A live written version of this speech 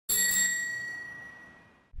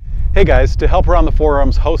Hey guys, to help run the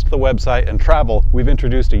forums, host the website, and travel, we've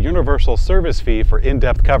introduced a universal service fee for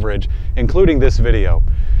in-depth coverage, including this video.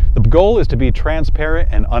 The goal is to be transparent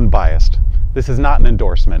and unbiased. This is not an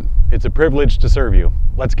endorsement. It's a privilege to serve you.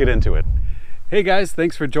 Let's get into it. Hey guys,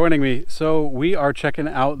 thanks for joining me. So we are checking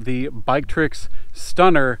out the Biktrik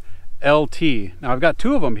Stunner LT. Now I've got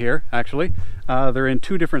two of them here actually. They're in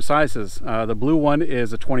two different sizes. The blue one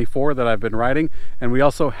is a 24 that I've been riding, and we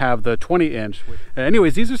also have the 20-inch.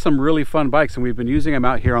 Anyways, these are some really fun bikes and we've been using them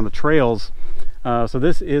out here on the trails. So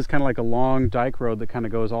this is kind of like a long dike road that kind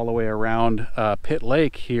of goes all the way around Pitt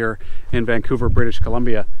Lake here in Vancouver, British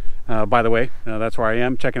Columbia. By the way, that's where I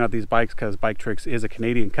am checking out these bikes because Biktrik is a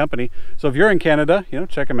Canadian company. So if you're in Canada,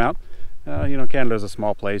 check them out. Canada's a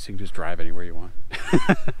small place. You can just drive anywhere you want.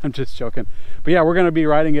 I'm just joking. But yeah, we're going to be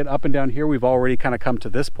riding it up and down here. We've already kind of come to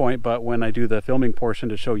this point, but when I do the filming portion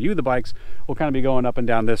to show you the bikes, we'll kind of be going up and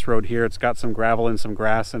down this road here. It's got some gravel and some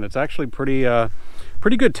grass, and it's actually pretty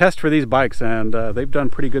good test for these bikes, and they've done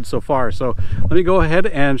pretty good so far. So let me go ahead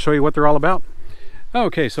and show you what they're all about.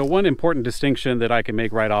 Okay, so one important distinction that I can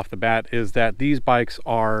make right off the bat is that these bikes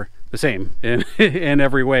are the same in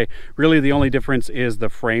every way. Really, the only difference is the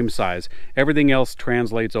frame size. Everything else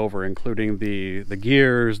translates over, including the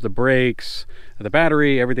gears, the brakes, the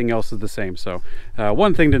battery. Everything else is the same. So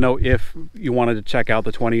one thing to note, if you wanted to check out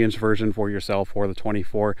the 20-inch version for yourself or the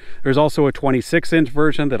 24, there's also a 26-inch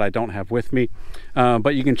version that I don't have with me,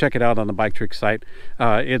 but you can check it out on the Biktrik site.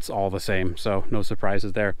 It's all the same, so no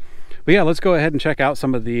surprises there. But yeah, let's go ahead and check out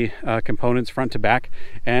some of the components front to back,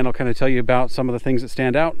 and I'll kind of tell you about some of the things that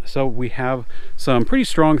stand out. So we have some pretty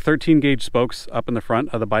strong 13 gauge spokes up in the front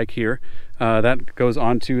of the bike here. That goes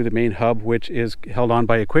onto the main hub, which is held on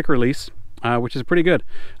by a quick release, which is pretty good.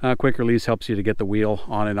 Quick release helps you to get the wheel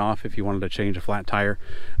on and off if you wanted to change a flat tire,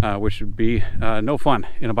 which would be no fun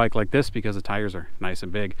in a bike like this because the tires are nice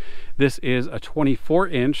and big. This is a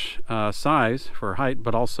 24-inch size for height,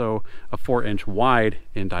 but also a 4-inch wide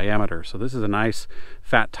in diameter. So this is a nice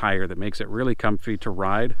fat tire that makes it really comfy to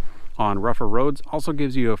ride on rougher roads. Also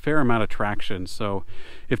gives you a fair amount of traction. So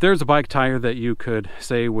if there's a bike tire that you could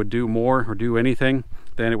say would do more or do anything,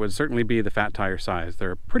 then it would certainly be the fat tire size.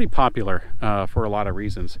 They're pretty popular for a lot of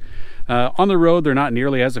reasons. On the road, they're not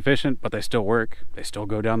nearly as efficient, but they still work. They still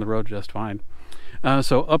go down the road just fine.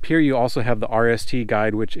 So up here you also have the RST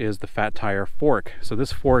guide, which is the fat tire fork. So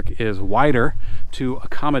this fork is wider to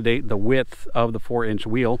accommodate the width of the 4-inch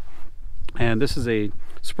wheel. And this is a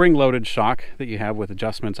spring-loaded shock that you have with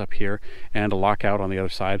adjustments up here and a lockout on the other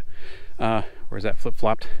side. Or is that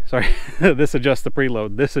flip-flopped? Sorry. This adjusts the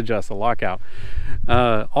preload, this adjusts the lockout.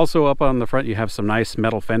 Also up on the front you have some nice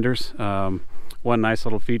metal fenders. One nice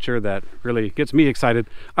little feature that really gets me excited.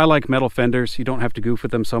 I like metal fenders. You don't have to goof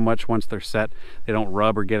with them so much once they're set. They don't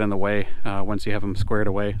rub or get in the way once you have them squared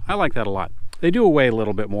away. I like that a lot. They do weigh a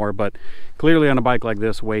little bit more, but clearly on a bike like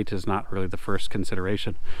this, weight is not really the first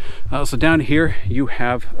consideration. So down here you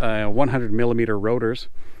have 100mm rotors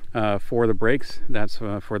for the brakes. That's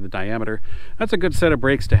for the diameter. That's a good set of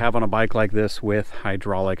brakes to have on a bike like this with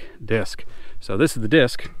hydraulic disc. So this is the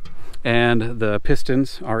disc, and the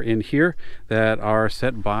pistons are in here that are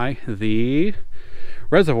set by the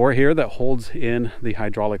reservoir here that holds in the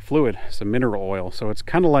hydraulic fluid, some mineral oil. So it's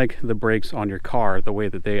kind of like the brakes on your car, the way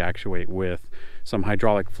that they actuate with some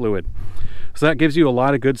hydraulic fluid. So that gives you a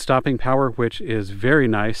lot of good stopping power, which is very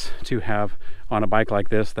nice to have on a bike like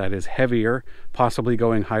this that is heavier, possibly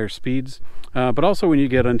going higher speeds. But also when you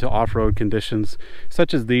get into off-road conditions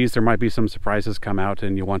such as these, there might be some surprises come out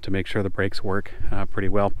and you want to make sure the brakes work pretty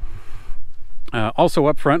well. Also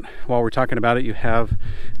up front, while we're talking about it, you have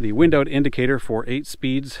the windowed indicator for 8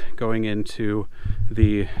 speeds going into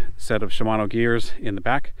the set of Shimano gears in the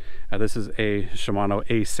back. This is a Shimano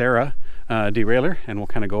Acera derailleur, and we'll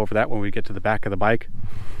kind of go over that when we get to the back of the bike.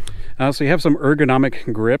 So you have some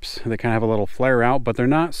ergonomic grips. They kind of have a little flare out, but they're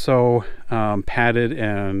not so padded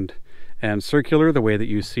and circular the way that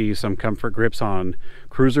you see some comfort grips on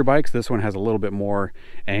cruiser bikes. This one has a little bit more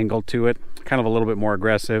angle to it, kind of a little bit more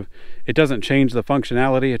aggressive. It doesn't change the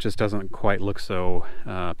functionality, it just doesn't quite look so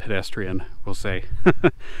pedestrian, we'll say.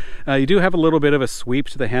 You do have a little bit of a sweep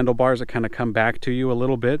to the handlebars that kind of come back to you a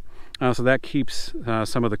little bit, so that keeps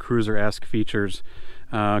some of the cruiser-esque features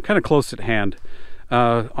kind of close at hand.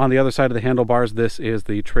 On the other side of the handlebars, this is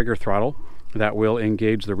the trigger throttle that will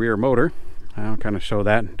engage the rear motor. I'll kind of show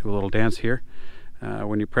that, do a little dance here.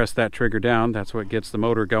 When you press that trigger down, that's what gets the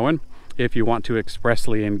motor going if you want to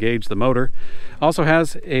expressly engage the motor. Also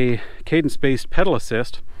has a cadence-based pedal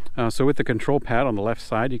assist. So with the control pad on the left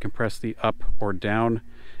side, you can press the up or down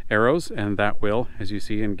arrows, and that will, as you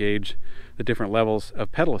see, engage the different levels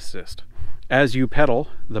of pedal assist. as you pedal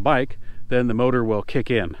the bike, then the motor will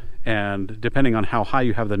kick in, and depending on how high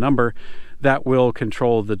you have the number, that will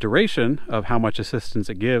control the duration of how much assistance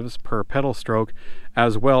it gives per pedal stroke,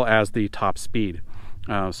 as well as the top speed.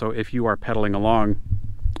 So if you are pedaling along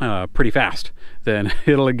pretty fast, then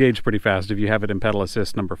it'll engage pretty fast if you have it in pedal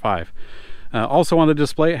assist number 5. Also on the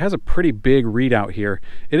display, it has a pretty big readout here.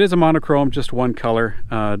 It is a monochrome, just one color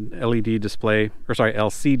LED display, or sorry,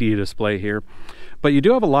 LCD display here. But you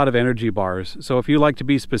do have a lot of energy bars. So if you like to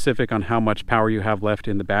be specific on how much power you have left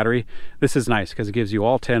in the battery, this is nice because it gives you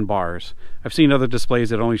all 10 bars. I've seen other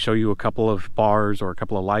displays that only show you a couple of bars or a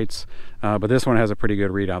couple of lights, but this one has a pretty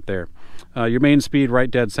good readout there. Your main speed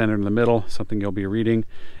right dead center in the middle, something you'll be reading,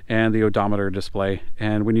 and the odometer display.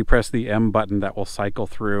 And when you press the M button, that will cycle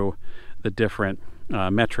through the different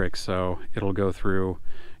metrics. So it'll go through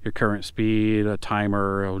your current speed, a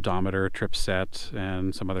timer, odometer, trip set,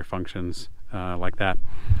 and some other functions like that.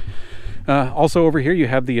 Also over here you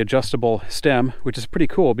have the adjustable stem, which is pretty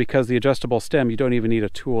cool because the adjustable stem you don't even need a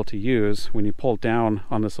tool to use. When you pull down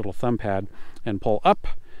on this little thumb pad and pull up,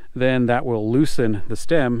 then that will loosen the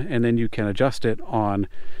stem, and then you can adjust it on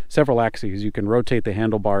several axes. You can rotate the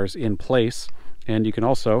handlebars in place, and you can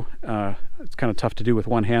also, it's kind of tough to do with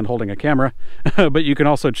one hand holding a camera, but you can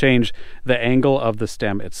also change the angle of the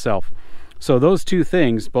stem itself. So those two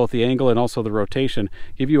things, both the angle and also the rotation,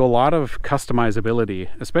 give you a lot of customizability,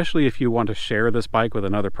 especially if you want to share this bike with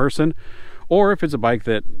another person, or if it's a bike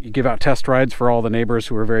that you give out test rides for all the neighbors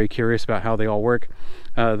who are very curious about how they all work,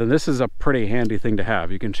 then this is a pretty handy thing to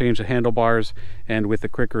have. You can change the handlebars, and with the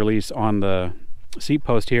quick release on the seat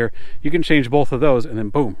post here, you can change both of those, and then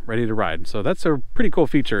boom, ready to ride. So that's a pretty cool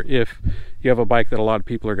feature if you have a bike that a lot of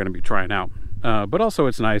people are going to be trying out. But also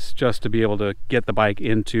it's nice just to be able to get the bike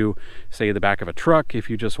into, say, the back of a truck if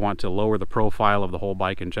you just want to lower the profile of the whole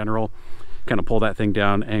bike in general. Kind of pull that thing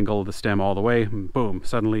down, angle the stem all the way, and boom,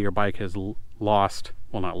 suddenly your bike has lost,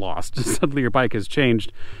 well, not lost, suddenly your bike has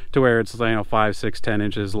changed to where it's, 5, 6, 10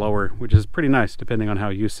 inches lower, which is pretty nice depending on how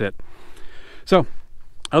you sit. So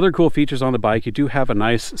other cool features on the bike, you do have a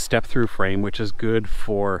nice step-through frame, which is good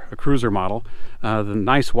for a cruiser model. The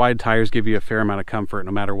nice wide tires give you a fair amount of comfort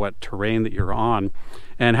no matter what terrain that you're on.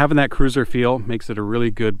 And having that cruiser feel makes it a really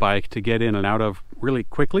good bike to get in and out of really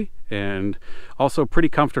quickly and also pretty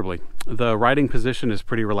comfortably. The riding position is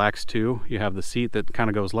pretty relaxed too. You have the seat that kind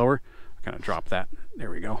of goes lower. I kind of drop that. There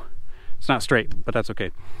we go. It's not straight, but that's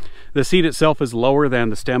okay. The seat itself is lower than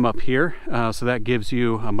the stem up here, so that gives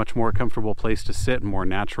you a much more comfortable place to sit, more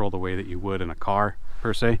natural, the way that you would in a car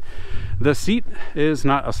per se. The seat is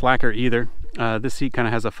not a slacker either. This seat kind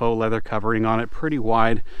of has a faux leather covering on it, pretty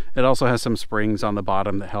wide. It also has some springs on the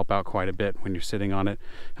bottom that help out quite a bit when you're sitting on it.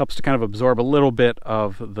 Helps to kind of absorb a little bit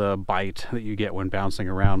of the bite that you get when bouncing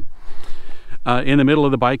around. In the middle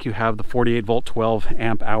of the bike you have the 48 volt 12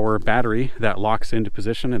 amp hour battery that locks into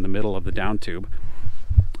position in the middle of the down tube.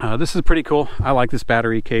 This is pretty cool. I like this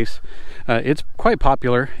battery case. It's quite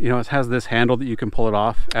popular. You know, it has this handle that you can pull it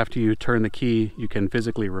off. After you turn the key, you can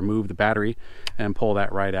physically remove the battery and pull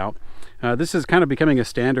that right out. This is kind of becoming a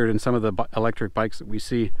standard in some of the electric bikes that we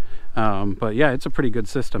see. But yeah, it's a pretty good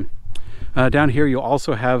system. Down here you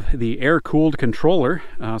also have the air-cooled controller.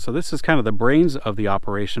 So this is kind of the brains of the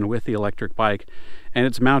operation with the electric bike, and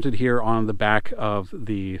it's mounted here on the back of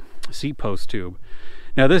the seat post tube.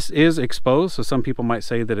 Now this is exposed, so some people might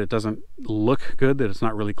say that it doesn't look good, that it's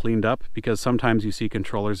not really cleaned up, because sometimes you see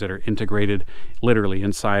controllers that are integrated literally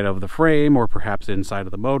inside of the frame or perhaps inside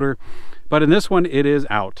of the motor. But in this one it is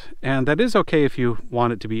out, and that is okay if you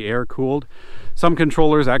want it to be air cooled. Some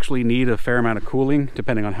controllers actually need a fair amount of cooling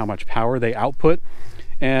depending on how much power they output,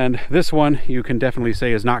 and this one you can definitely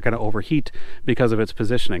say is not going to overheat because of its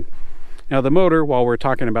positioning. Now the motor, while we're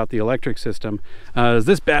talking about the electric system, is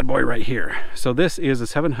this bad boy right here. So this is a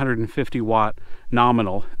 750 watt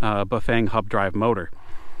nominal Bafang hub drive motor.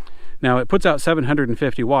 Now it puts out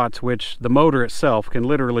 750 watts, which the motor itself can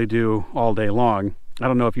literally do all day long. I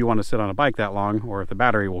don't know if you want to sit on a bike that long or if the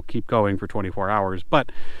battery will keep going for 24 hours,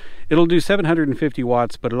 but it'll do 750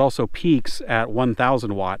 watts, but it also peaks at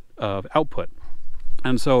 1000 watt of output.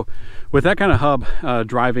 And so with that kind of hub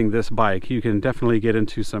driving this bike, you can definitely get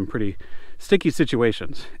into some pretty sticky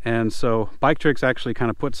situations. And so Biktrik actually kind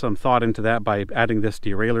of put some thought into that by adding this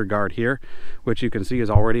derailleur guard here, which you can see is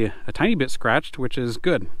already a tiny bit scratched, which is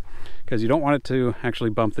good because you don't want it to actually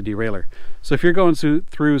bump the derailleur. So if you're going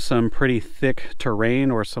through some pretty thick terrain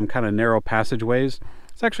or some kind of narrow passageways,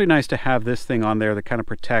 it's actually nice to have this thing on there that kind of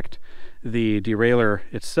protect the derailleur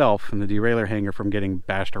itself and the derailleur hanger from getting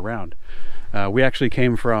bashed around. We actually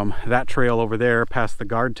came from that trail over there past the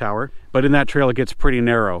guard tower, but in that trail it gets pretty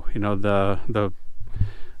narrow. You know, the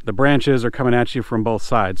the branches are coming at you from both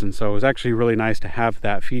sides, and so it was actually really nice to have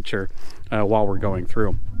that feature while we're going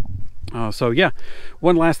through. So yeah,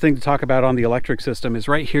 one last thing to talk about on the electric system is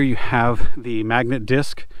right here you have the magnet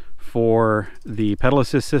disc for the pedal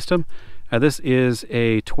assist system. This is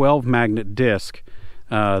a 12 magnet disc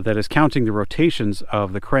that is counting the rotations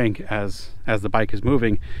of the crank as the bike is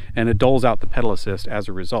moving, and it doles out the pedal assist as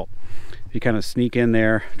a result. If you kind of sneak in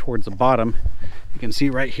there towards the bottom, you can see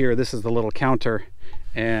right here, this is the little counter,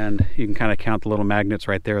 and you can kind of count the little magnets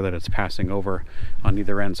right there that it's passing over on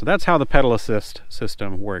either end. So that's how the pedal assist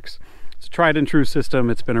system works. It's a tried and true system.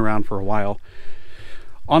 It's been around for a while.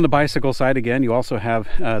 On the bicycle side, again, you also have,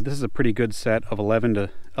 this is a pretty good set of 11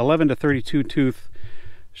 to 32 tooth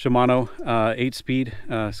Shimano 8-speed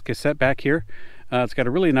cassette back here. It's got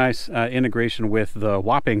a really nice integration with the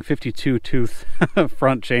whopping 52 tooth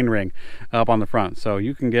front chainring up on the front, so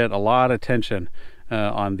you can get a lot of tension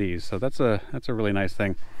on these. So that's a really nice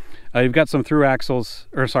thing. You've got some through axles,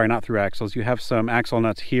 or sorry, not through axles. You have some axle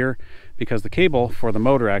nuts here because the cable for the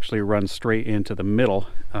motor actually runs straight into the middle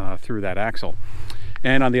through that axle.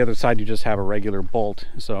 And on the other side, you just have a regular bolt.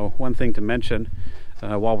 So one thing to mention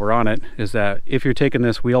while we're on it is that if you're taking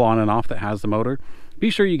this wheel on and off that has the motor, be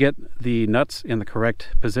sure you get the nuts in the correct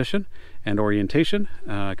position and orientation,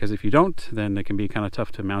 because if you don't, then it can be kind of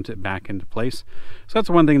tough to mount it back into place. So that's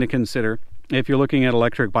one thing to consider. If you're looking at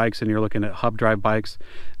electric bikes and you're looking at hub drive bikes,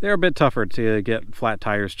 they're a bit tougher to get flat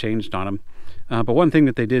tires changed on them. But one thing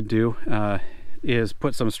that they did do is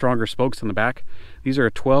put some stronger spokes in the back. These are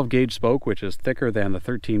a 12 gauge spoke, which is thicker than the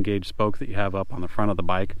 13 gauge spoke that you have up on the front of the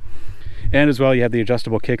bike. And as well, you have the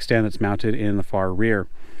adjustable kickstand that's mounted in the far rear.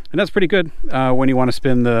 And that's pretty good when you want to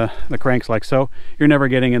spin the cranks like so. You're never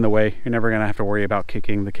getting in the way. You're never going to have to worry about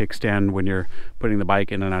kicking the kickstand when you're putting the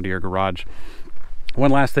bike in and out of your garage.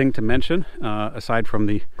 One last thing to mention, aside from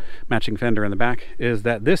the matching fender in the back, is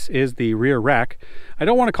that this is the rear rack. I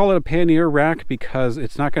don't want to call it a pannier rack because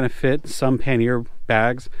it's not going to fit some pannier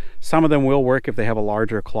bags. Some of them will work if they have a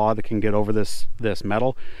larger claw that can get over this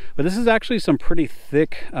metal. But this is actually some pretty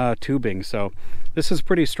thick tubing, so this is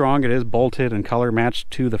pretty strong. It is bolted and color matched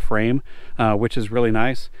to the frame, which is really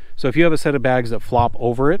nice. So if you have a set of bags that flop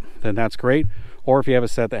over it, then that's great. Or if you have a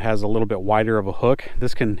set that has a little bit wider of a hook,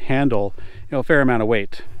 this can handle, you know, a fair amount of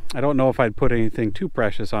weight. I don't know if I'd put anything too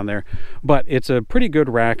precious on there, but it's a pretty good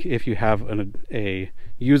rack if you have a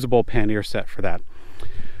usable pannier set for that.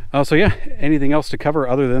 So yeah, anything else to cover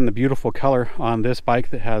other than the beautiful color on this bike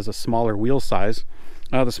that has a smaller wheel size?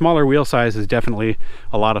 The smaller wheel size is definitely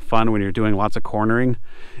a lot of fun when you're doing lots of cornering.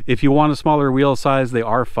 If you want a smaller wheel size, they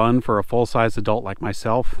are fun for a full-size adult like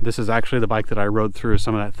myself. This is actually the bike that I rode through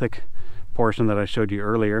some of that thick portion that I showed you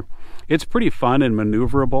earlier. It's pretty fun and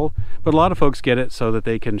maneuverable, but a lot of folks get it so that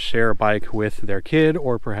they can share a bike with their kid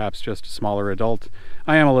or perhaps just a smaller adult.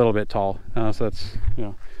 I am a little bit tall, so that's, you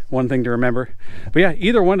know, one thing to remember. But yeah,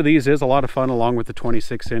 either one of these is a lot of fun, along with the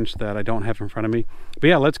 26-inch that I don't have in front of me. But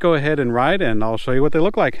yeah, let's go ahead and ride and I'll show you what they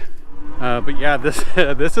look like. But yeah, this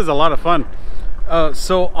this is a lot of fun.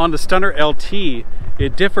 So on the Stunner LT,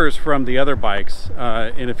 it differs from the other bikes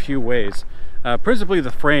in a few ways. Principally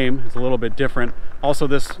the frame is a little bit different. Also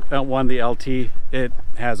this one, the LT, it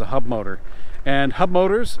has a hub motor. And hub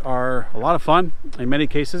motors are a lot of fun in many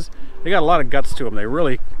cases. They got a lot of guts to them. They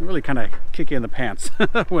really kind of kick you in the pants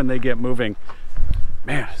when they get moving.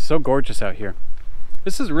 Man, so gorgeous out here.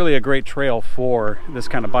 This is really a great trail for this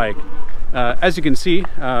kind of bike. As you can see,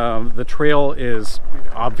 the trail is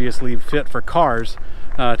obviously fit for cars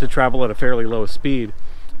to travel at a fairly low speed.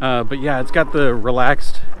 But yeah, it's got the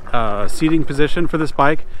relaxed seating position for this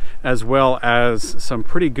bike, as well as some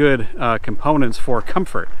pretty good components for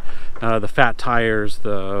comfort. The fat tires,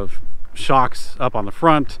 the shocks up on the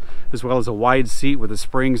front, as well as a wide seat with the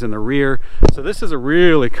springs in the rear. So this is a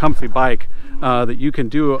really comfy bike that you can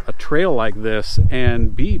do a trail like this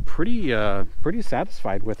and be pretty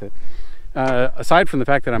satisfied with it. Aside from the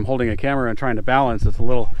fact that I'm holding a camera and trying to balance, it's a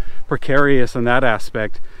little precarious in that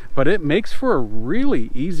aspect, but it makes for a really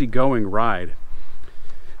easygoing ride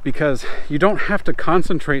because you don't have to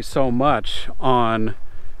concentrate so much on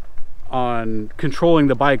controlling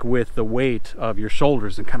the bike with the weight of your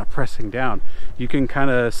shoulders and kind of pressing down. You can kind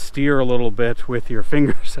of steer a little bit with your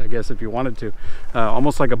fingers, I guess, if you wanted to,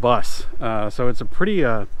 almost like a bus. So it's a pretty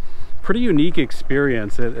unique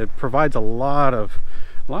experience. It provides a lot of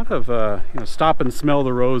you know, stop and smell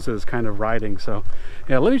the roses kind of riding. So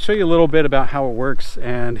yeah, let me show you a little bit about how it works,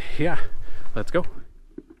 and yeah, let's go.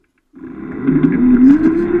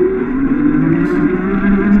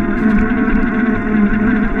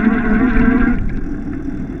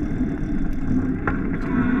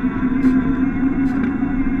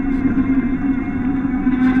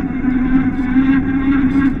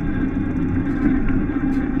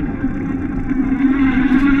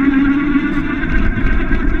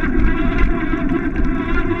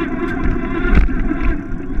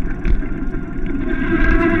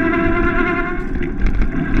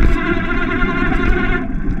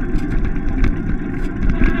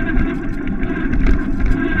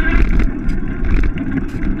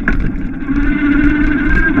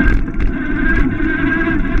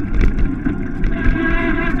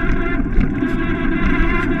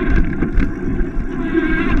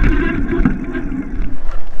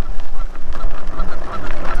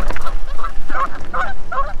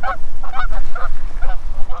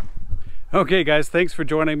 Okay guys, thanks for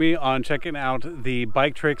joining me on checking out the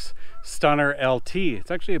Biktrik Stunner LT.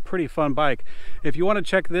 It's actually a pretty fun bike. If you want to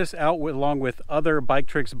check this out along with other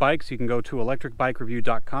Biktrik bikes, you can go to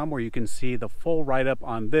ElectricBikeReview.com where you can see the full write-up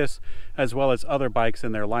on this as well as other bikes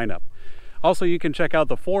in their lineup. Also, you can check out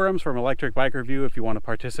the forums from Electric Bike Review if you want to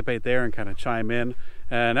participate there and kind of chime in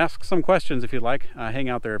and ask some questions if you'd like. Hang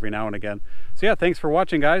out there every now and again. So yeah, thanks for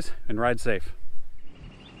watching guys, and ride safe.